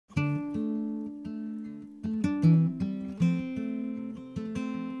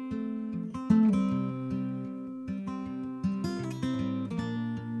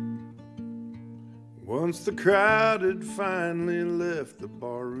Once the crowd had finally left the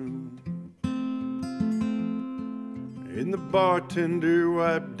barroom, and the bartender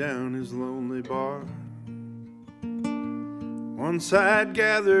wiped down his lonely bar. Once I'd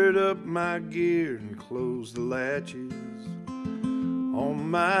gathered up my gear and closed the latches on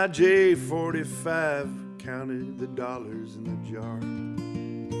my J45, counted the dollars in the jar.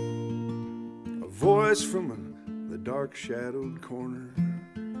 A voice from the dark shadowed corner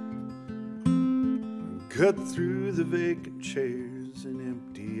cut through the vacant chairs and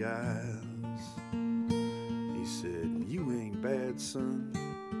empty aisles. He said, "You ain't bad, son,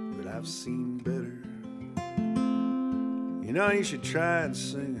 but I've seen better. You know, you should try and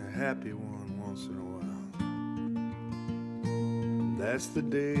sing a happy one once in a while." And that's the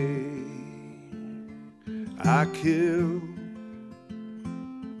day I killed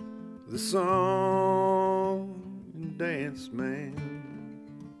the song and dance man.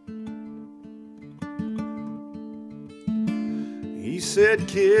 He said,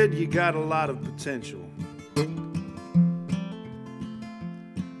 "Kid, you got a lot of potential,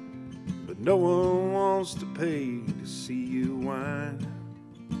 but no one wants to pay to see you whine.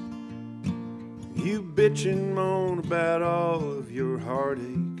 You bitch and moan about all of your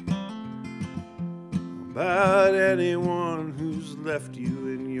heartache, about anyone who's left you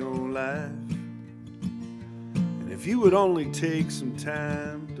in your life. And if you would only take some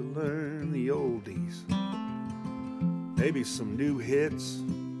time to learn the oldies, maybe some new hits,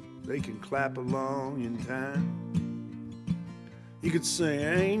 they can clap along in time. You could sing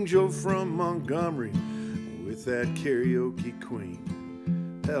Angel from Montgomery with that karaoke queen.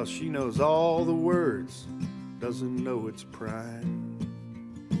 Hell, she knows all the words, doesn't know its pride."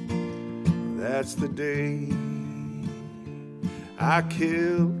 That's the day I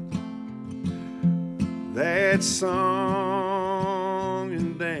killed that song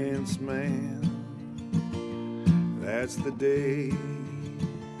and dance man. That's the day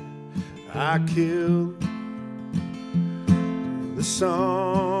I killed the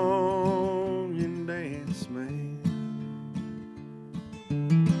song and dance man.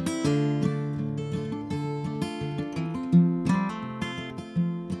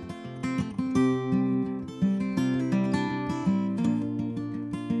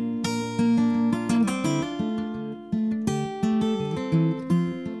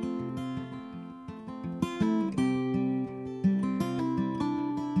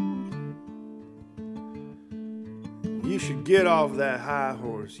 You should get off that high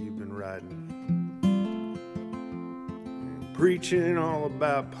horse you've been riding, preaching all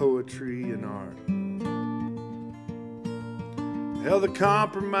about poetry and art. Hell, the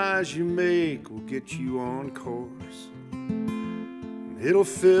compromise you make will get you on course. It'll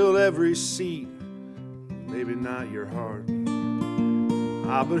fill every seat, maybe not your heart.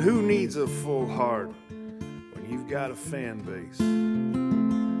 But who needs a full heart when you've got a fan base?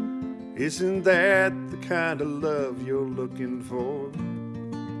 Isn't that the kind of love you're looking for?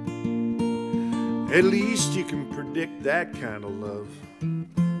 At least you can predict that kind of love.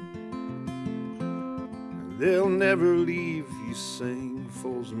 They'll never leave you sing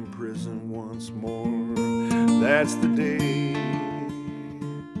Fools in Prison once more. That's the day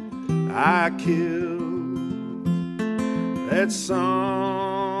I killed that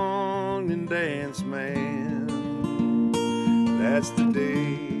song and dance man. That's the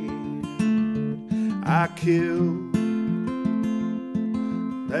day I killed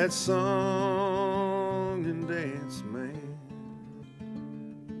that song and dance man.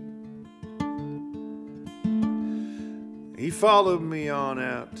 He followed me on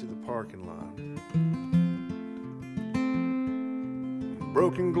out to the parking lot,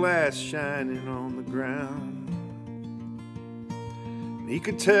 broken glass shining on the ground. And he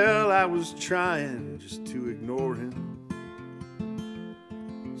could tell I was trying just to ignore him.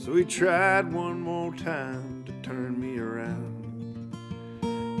 So he tried one more time to turn me around.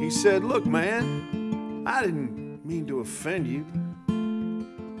 He said, "Look, man, I didn't mean to offend you,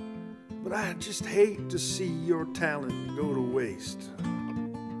 but I just hate to see your talent go to waste.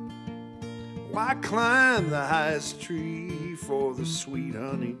 Why climb the highest tree for the sweet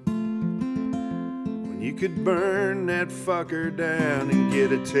honey when you could burn that fucker down and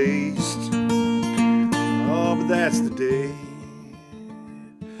get a taste?" Oh, but that's the day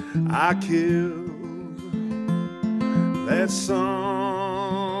I killed that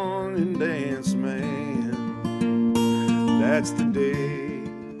song and dance man. That's the day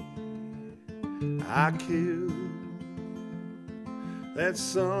I killed that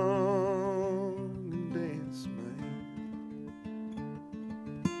song